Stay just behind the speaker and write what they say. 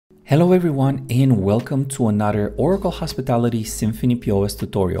Hello everyone and welcome to another Oracle Hospitality Symphony POS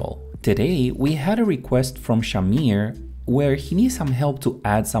tutorial. Today we had a request from Shamir where he needs some help to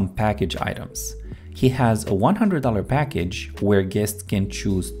add some package items. He has a $100 package where guests can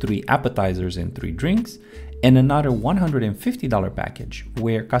choose 3 appetizers and 3 drinks, and another $150 package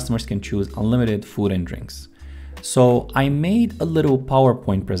where customers can choose unlimited food and drinks. So I made a little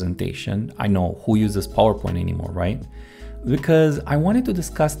PowerPoint presentation. I know who uses PowerPoint anymore, right? Because I wanted to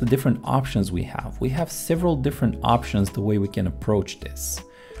discuss the different options we have. We have several different options the way we can approach this.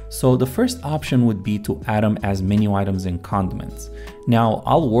 So the first option would be to add them as menu items and condiments. Now,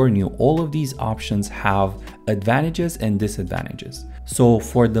 I'll warn you, all of these options have advantages and disadvantages. So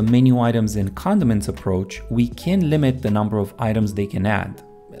for the menu items and condiments approach, we can limit the number of items they can add,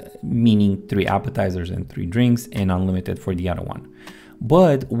 meaning 3 appetizers and 3 drinks and unlimited for the other one.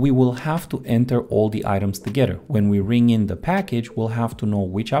 But we will have to enter all the items together. When we ring in the package, we'll have to know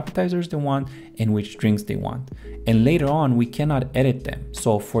which appetizers they want and which drinks they want. And later on, we cannot edit them.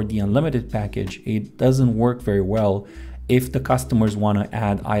 So for the unlimited package, it doesn't work very well if the customers want to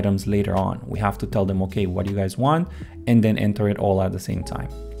add items later on. We have to tell them, okay, what do you guys want? And then enter it all at the same time.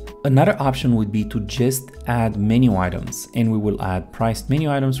 Another option would be to just add menu items, and we will add priced menu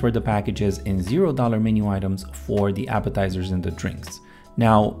items for the packages and $0 menu items for the appetizers and the drinks.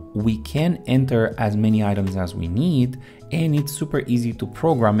 Now, we can enter as many items as we need, and it's super easy to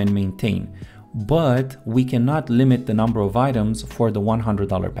program and maintain, but we cannot limit the number of items for the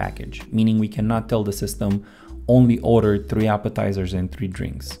 $100 package, meaning we cannot tell the system only order 3 appetizers and 3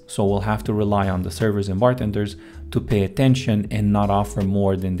 drinks. So we'll have to rely on the servers and bartenders to pay attention and not offer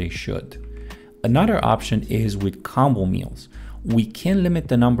more than they should. Another option is with combo meals. We can limit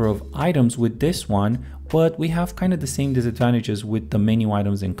the number of items with this one, but we have kind of the same disadvantages with the menu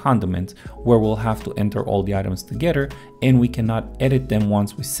items and condiments, where we'll have to enter all the items together and we cannot edit them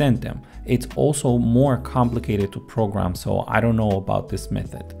once we send them. It's also more complicated to program, so I don't know about this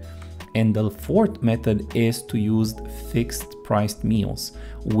method. And the fourth method is to use fixed priced meals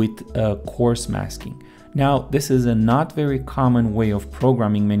with course masking. Now, this is a not very common way of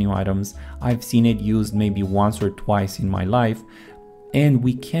programming menu items. I've seen it used maybe once or twice in my life, and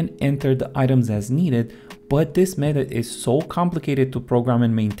we can enter the items as needed, but this method is so complicated to program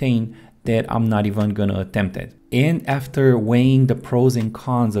and maintain that I'm not even gonna attempt it. And after weighing the pros and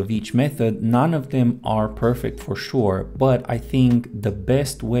cons of each method, none of them are perfect for sure, but I think the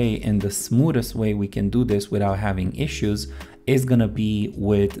best way and the smoothest way we can do this without having issues is gonna be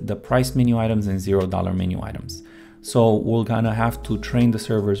with the price menu items and $0 menu items. So we're gonna have to train the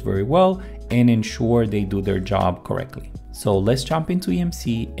servers very well and ensure they do their job correctly. So let's jump into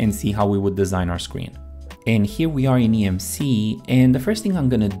EMC and see how we would design our screen. And here we are in EMC, and the first thing I'm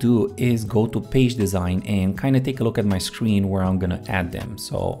gonna do is go to page design and kind of take a look at my screen where I'm gonna add them.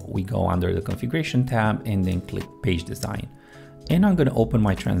 So we go under the configuration tab and then click page design. And I'm gonna open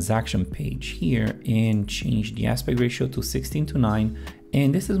my transaction page here and change the aspect ratio to 16:9.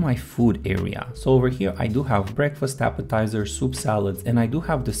 And this is my food area. So over here, I do have breakfast, appetizers, soup, salads, and I do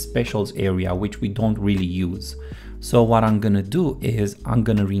have the specials area, which we don't really use. So what I'm gonna do is I'm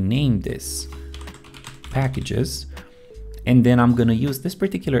gonna rename this packages, and then I'm gonna use this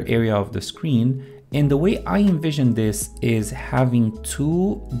particular area of the screen. And the way I envision this is having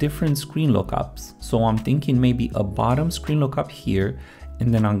 2 different screen lookups. So I'm thinking maybe a bottom screen lookup here,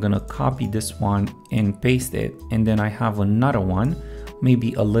 and then I'm gonna copy this one and paste it. And then I have another one,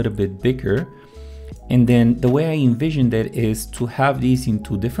 maybe a little bit bigger. And then the way I envisioned it is to have these in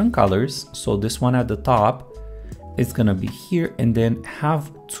 2 different colors. So this one at the top is gonna be here, and then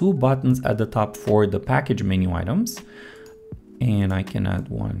have 2 buttons at the top for the package menu items. And I can add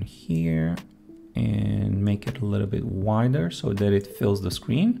one here and make it a little bit wider so that it fills the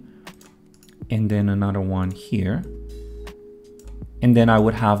screen. And then another one here. And then I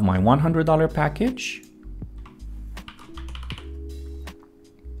would have my $100 package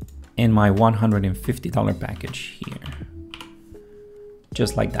and my $150 package here.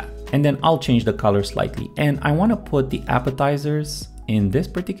 Just like that. And then I'll change the color slightly. And I want to put the appetizers in this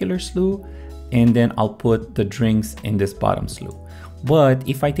particular slew, and then I'll put the drinks in this bottom slew. But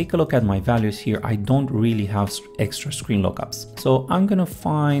if I take a look at my values here, I don't really have extra screen lookups. So I'm gonna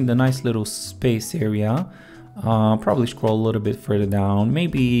find a nice little space area, probably scroll a little bit further down,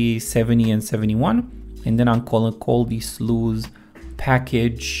 maybe 70 and 71. And then I'm gonna call these slews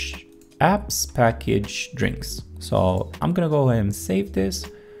package apps, package drinks. So I'm gonna go ahead and save this,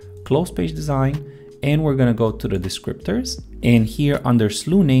 close page design, and we're gonna go to the descriptors. And here under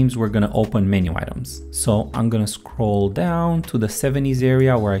slew names, we're gonna open menu items. So I'm gonna scroll down to the 70s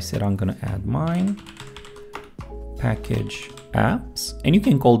area where I said I'm gonna add mine, package apps, and you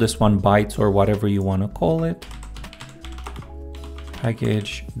can call this one bites or whatever you want to call it.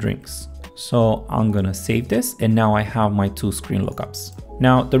 Package drinks. So I'm gonna save this, and now I have my 2 screen lookups.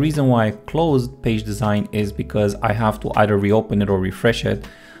 Now, the reason why I closed page design is because I have to either reopen it or refresh it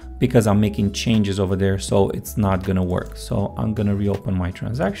because I'm making changes over there, so it's not gonna work. So I'm gonna reopen my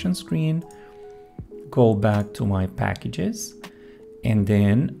transaction screen, go back to my packages, and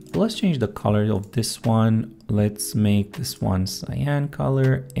then let's change the color of this one. Let's make this one cyan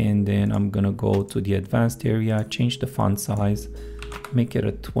color, and then I'm gonna go to the advanced area, change the font size, make it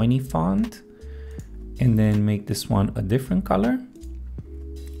a 20 font, and then make this one a different color,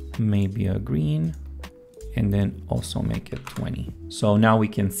 maybe a green, and then also make it 20. So now we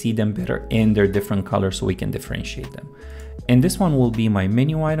can see them better in their different colors, so we can differentiate them. And this one will be my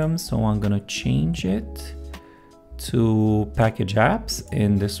menu items, so I'm gonna change it to package apps,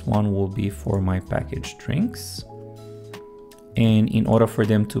 and this one will be for my package drinks. And in order for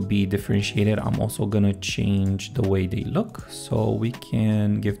them to be differentiated, I'm also gonna change the way they look, so we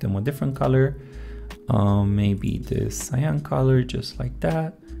can give them a different color, maybe this cyan color, just like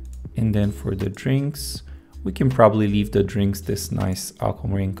that. And then for the drinks, we can probably leave the drinks this nice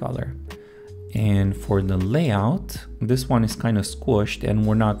aquamarine color. And for the layout, this one is kind of squished and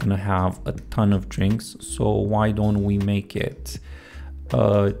we're not gonna have a ton of drinks, so why don't we make it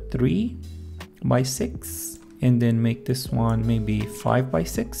 3 by 6, and then make this one maybe 5 by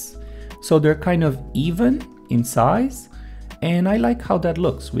 6. So they're kind of even in size, and I like how that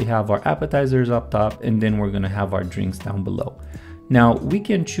looks. We have our appetizers up top, and then we're gonna have our drinks down below. Now we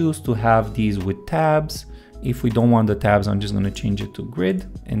can choose to have these with tabs. If we don't want the tabs, I'm just gonna change it to grid,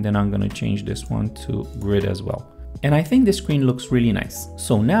 and then I'm gonna change this one to grid as well. And I think this screen looks really nice.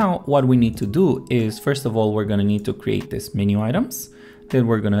 So now what we need to do is, first of all, we're gonna need to create this menu items. Then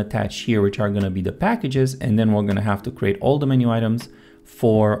we're gonna attach here, which are gonna be the packages, and then we're gonna have to create all the menu items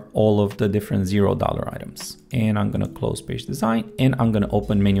for all of the different $0 items. And I'm gonna close page design, and I'm gonna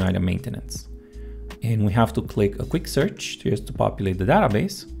open menu item maintenance. And we have to click a quick search just to populate the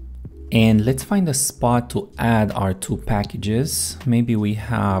database. And let's find a spot to add our 2 packages. Maybe we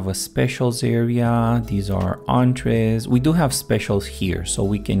have a specials area. These are entrees. We do have specials here, so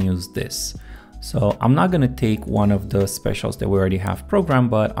we can use this. So I'm not gonna take one of the specials that we already have programmed,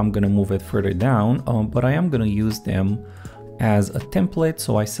 but I'm gonna move it further down. But I am gonna use them as a template.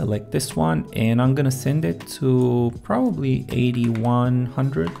 So I select this one, and I'm gonna send it to probably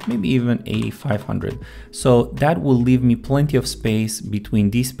 8100, maybe even 8500. So that will leave me plenty of space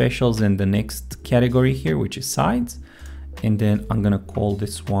between these specials and the next category here, which is sides. And then I'm gonna call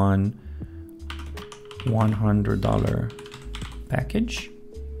this one $100 package.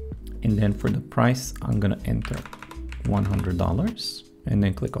 And then for the price, I'm gonna enter $100 and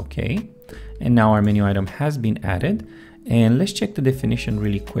then click OK. And now our menu item has been added. And let's check the definition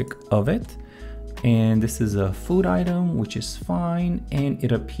really quick of it. And this is a food item, which is fine. And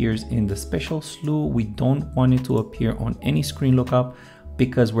it appears in the special slew. We don't want it to appear on any screen lookup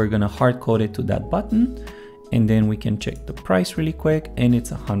because we're gonna hard code it to that button. And then we can check the price really quick, and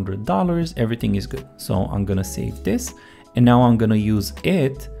it's $100. Everything is good. So I'm gonna save this. And now I'm gonna use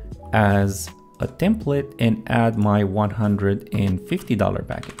it as a template and add my $150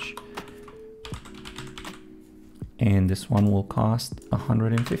 package. And this one will cost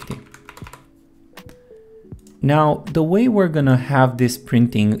 $150. Now, the way we're gonna have this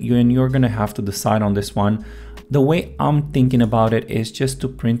printing, you're gonna have to decide on this one. The way I'm thinking about it is just to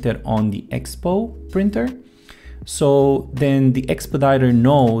print it on the Expo printer. So then the expediter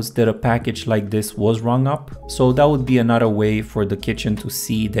knows that a package like this was rung up. So that would be another way for the kitchen to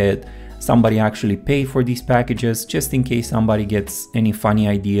see that somebody actually paid for these packages, just in case somebody gets any funny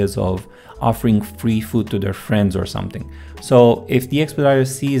ideas of offering free food to their friends or something. So if the expediter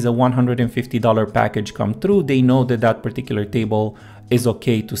sees a $150 package come through, they know that that particular table is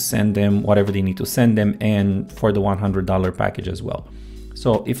okay to send them whatever they need to send them, and for the $100 package as well.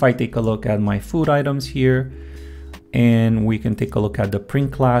 So if I take a look at my food items here, and we can take a look at the print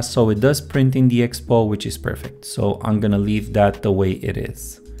class. So it does print in the Expo, which is perfect. So I'm gonna leave that the way it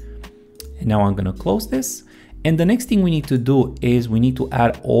is. And now I'm gonna close this. And the next thing we need to do is we need to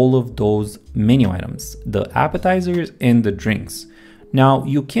add all of those menu items, the appetizers and the drinks. Now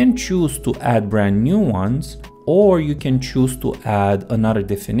you can choose to add brand new ones, or you can choose to add another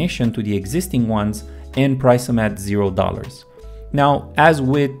definition to the existing ones and price them at $0. Now, as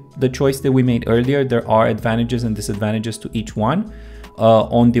with the choice that we made earlier, there are advantages and disadvantages to each one.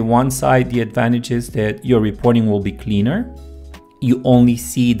 On the one side, the advantage is that your reporting will be cleaner. You only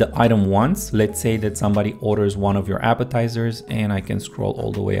see the item once. Let's say that somebody orders one of your appetizers, and I can scroll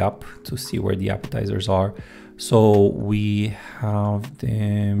all the way up to see where the appetizers are. So we have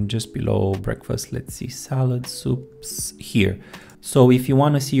them just below breakfast. Let's see, salad, soups here. So if you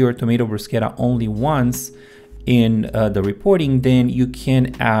want to see your tomato bruschetta only once in the reporting, then you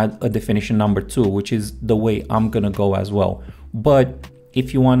can add a definition number 2, which is the way I'm gonna go as well. But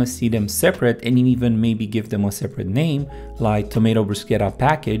if you want to see them separate and even maybe give them a separate name, like tomato bruschetta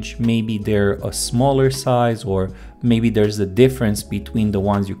package, maybe they're a smaller size, or maybe there's a difference between the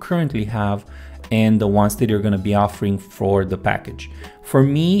ones you currently have and the ones that you're going to be offering for the package. For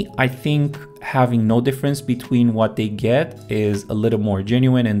me, I think having no difference between what they get is a little more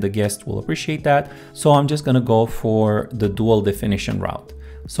genuine and the guest will appreciate that. So I'm just going to go for the dual definition route.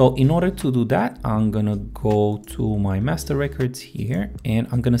 So in order to do that, I'm gonna go to my master records here and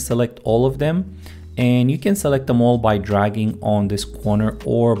I'm gonna select all of them. And you can select them all by dragging on this corner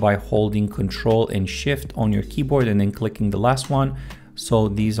or by holding Control and Shift on your keyboard and then clicking the last one. So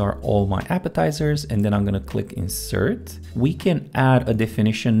these are all my appetizers, and then I'm gonna click Insert. We can add a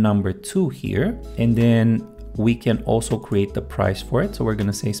definition number 2 here, and then we can also create the price for it. So we're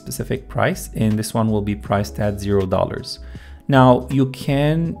gonna say specific price, and this one will be priced at $0. Now you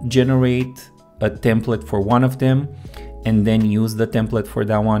can generate a template for one of them and then use the template for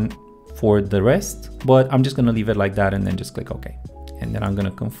that one for the rest, but I'm just gonna leave it like that and then just click OK. And then I'm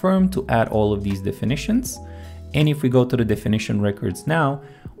gonna confirm to add all of these definitions. And if we go to the definition records now,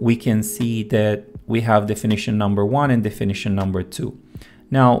 we can see that we have definition number 1 and definition number 2.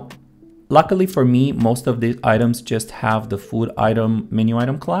 Now, luckily for me, most of these items just have the food item, menu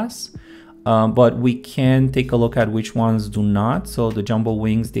item class. But we can take a look at which ones do not. So the jumbo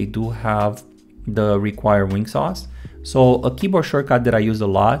wings, they do have the required wing sauce. So a keyboard shortcut that I use a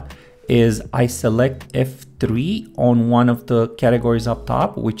lot is I select F3 on one of the categories up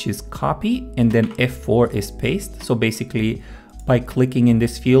top, which is copy, and then F4 is paste. So basically by clicking in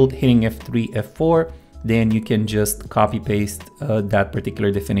this field, hitting F3, F4, then you can just copy paste that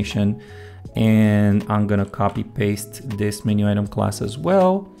particular definition. And I'm gonna copy paste this menu item class as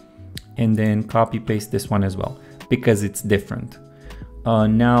well. And then copy paste this one as well, because it's different.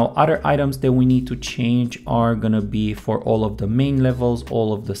 Now, other items that we need to change are gonna be for all of the main levels,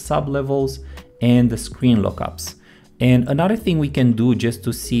 all of the sub levels, and the screen lookups. And another thing we can do just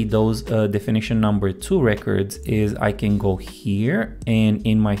to see those definition number 2 records is I can go here, and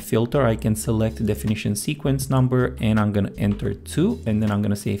in my filter, I can select definition sequence number, and I'm gonna enter 2, and then I'm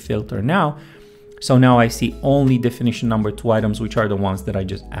gonna say filter now. So now I see only definition number 2 items, which are the ones that I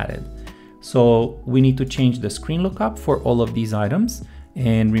just added. So we need to change the screen lookup for all of these items.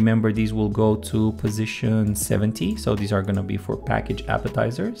 And remember, these will go to position 70. So these are gonna be for package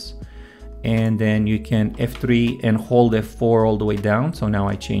appetizers. And then you can F3 and hold F4 all the way down. So now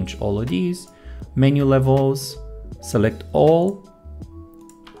I change all of these. Menu levels, select all,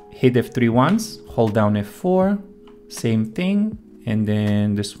 hit F3 once, hold down F4, same thing. And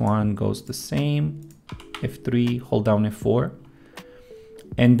then this one goes the same, F3, hold down F4.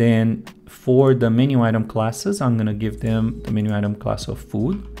 And then for the menu item classes, I'm gonna give them the menu item class of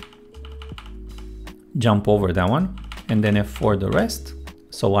food. Jump over that one, and then F4 the rest.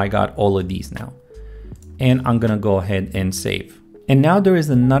 So I got all of these now. And I'm gonna go ahead and save. And now there is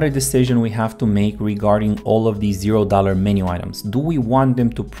another decision we have to make regarding all of these $0 menu items. Do we want them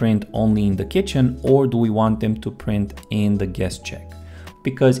to print only in the kitchen, or do we want them to print in the guest check?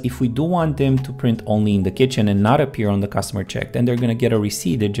 Because if we do want them to print only in the kitchen and not appear on the customer check, then they're gonna get a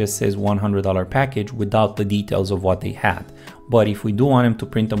receipt that just says $100 package without the details of what they had. But if we do want them to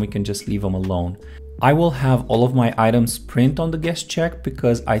print them, we can just leave them alone. I will have all of my items print on the guest check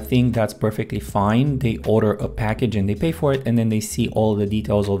because I think that's perfectly fine. They order a package and they pay for it, and then they see all the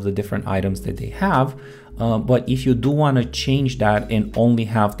details of the different items that they have. But if you do want to change that and only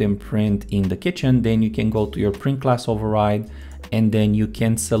have them print in the kitchen, then you can go to your print class override, and then you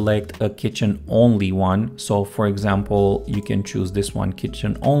can select a kitchen only one. So for example, you can choose this one,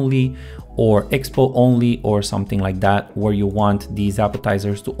 kitchen only, or expo only, or something like that, where you want these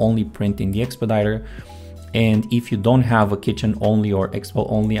appetizers to only print in the expediter. And if you don't have a kitchen only or expo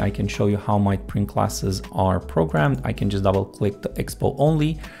only, I can show you how my print classes are programmed. I can just double click the expo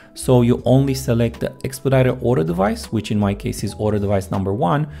only. So you only select the expediter order device, which in my case is order device number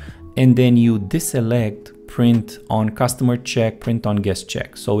 1, and then you deselect print on customer check, print on guest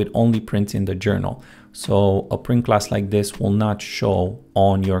check. So it only prints in the journal. So a print class like this will not show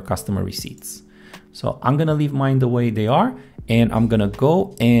on your customer receipts. So I'm gonna leave mine the way they are, and I'm gonna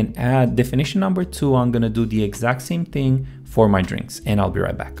go and add definition number 2. I'm gonna do the exact same thing for my drinks, and I'll be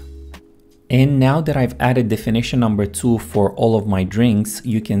right back. And now that I've added definition number 2 for all of my drinks,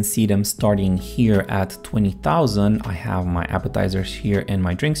 you can see them starting here at 20,000. I have my appetizers here and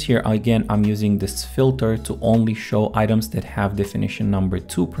my drinks here. Again, I'm using this filter to only show items that have definition number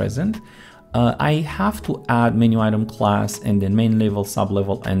 2 present. I have to add menu item class and then main level, sub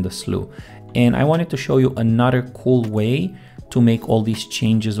level, and the slew. And I wanted to show you another cool way to make all these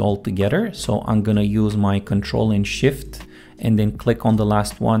changes all together. So I'm gonna use my Control and Shift and then click on the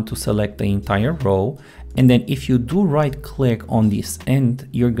last one to select the entire row. And then if you do right click on this end,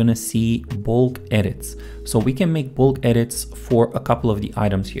 you're gonna see bulk edits. So we can make bulk edits for a couple of the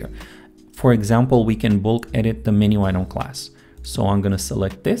items here. For example, we can bulk edit the menu item class. So I'm gonna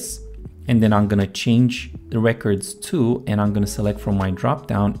select this, and then I'm gonna change the records to, and I'm gonna select from my drop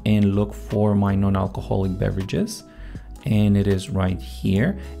down and look for my non-alcoholic beverages. And it is right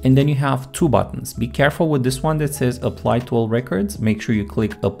here. And then you have 2 buttons. Be careful with this one that says apply to all records. Make sure you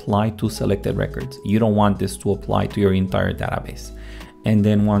click apply to selected records. You don't want this to apply to your entire database. And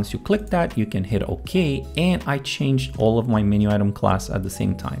then once you click that, you can hit OK. And I changed all of my menu item class at the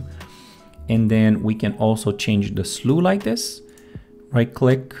same time. And then we can also change the slew like this. Right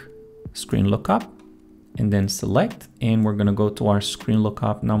click, screen lookup, and then select. And we're gonna go to our screen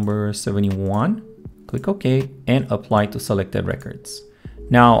lookup number 71. Click OK and apply to selected records.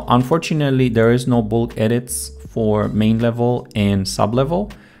 Now, unfortunately, there is no bulk edits for main level and sub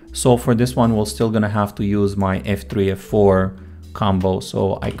level. So for this one, we're still gonna have to use my F3, F4 combo.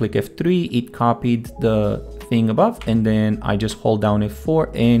 So I click F3, it copied the thing above, and then I just hold down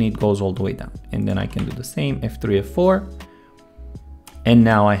F4 and it goes all the way down. And then I can do the same, F3, F4. And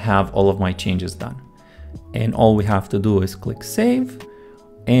now I have all of my changes done. And all we have to do is click save.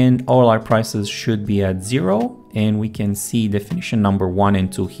 And all our prices should be at 0, and we can see definition number 1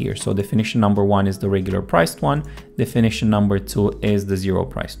 and 2 here. So definition number 1 is the regular priced one, definition number 2 is the 0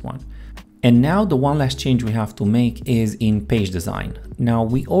 priced one. And now the one last change we have to make is in page design. Now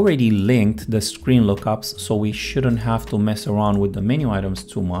we already linked the screen lookups, so we shouldn't have to mess around with the menu items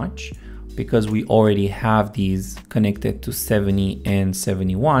too much, because we already have these connected to 70 and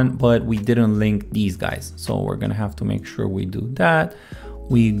 71, but we didn't link these guys. So we're gonna have to make sure we do that.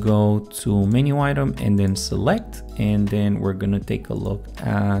 We go to menu item and then select, and then we're gonna take a look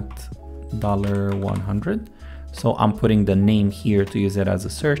at $100. So I'm putting the name here to use it as a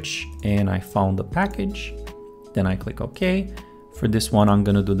search, and I found the package. Then I click OK. For this one, I'm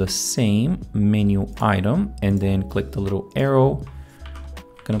gonna do the same menu item and then click the little arrow.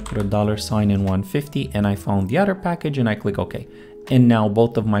 I'm gonna put a $sign and 150, and I found the other package and I click OK. And now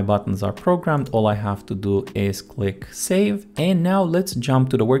both of my buttons are programmed. All I have to do is click save. And now let's jump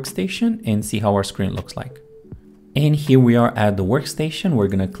to the workstation and see how our screen looks like. And here we are at the workstation. We're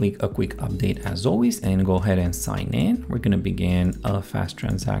gonna click a quick update as always and go ahead and sign in. We're gonna begin a fast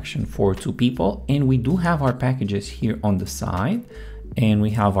transaction for 2 people. And we do have our packages here on the side. And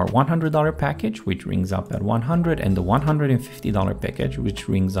we have our $100 package, which rings up at 100, and the $150 package, which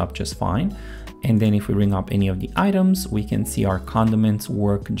rings up just fine. And then if we ring up any of the items, we can see our condiments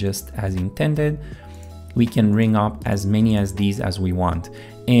work just as intended. We can ring up as many as these as we want.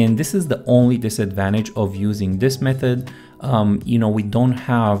 And this is the only disadvantage of using this method. You know, we don't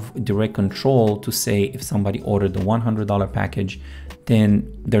have direct control to say if somebody ordered the $100 package,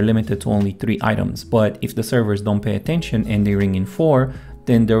 then they're limited to only 3 items. But if the servers don't pay attention and they ring in 4,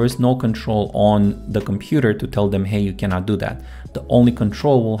 then there is no control on the computer to tell them, hey, you cannot do that. The only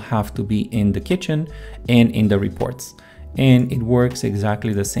control will have to be in the kitchen and in the reports. And it works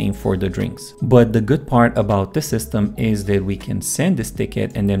exactly the same for the drinks. But the good part about this system is that we can send this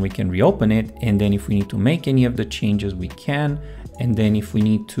ticket and then we can reopen it. And then if we need to make any of the changes, we can. And then if we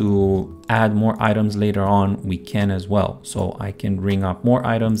need to add more items later on, we can as well. So I can ring up more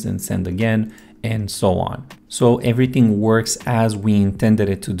items and send again, and so on. So everything works as we intended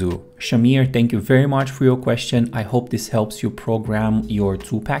it to do. Shamir, thank you very much for your question. I hope this helps you program your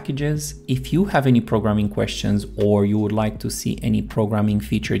 2 packages. If you have any programming questions or you would like to see any programming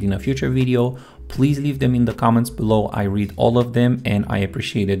featured in a future video, please leave them in the comments below. I read all of them and I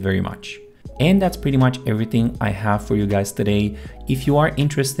appreciate it very much. And that's pretty much everything I have for you guys today. If you are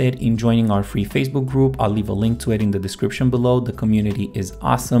interested in joining our free Facebook group, I'll leave a link to it in the description below. The community is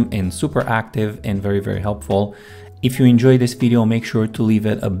awesome and super active and very, very helpful. If you enjoyed this video, make sure to leave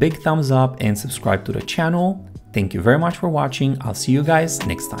it a big thumbs up and subscribe to the channel. Thank you very much for watching. I'll see you guys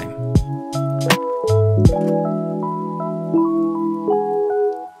next time.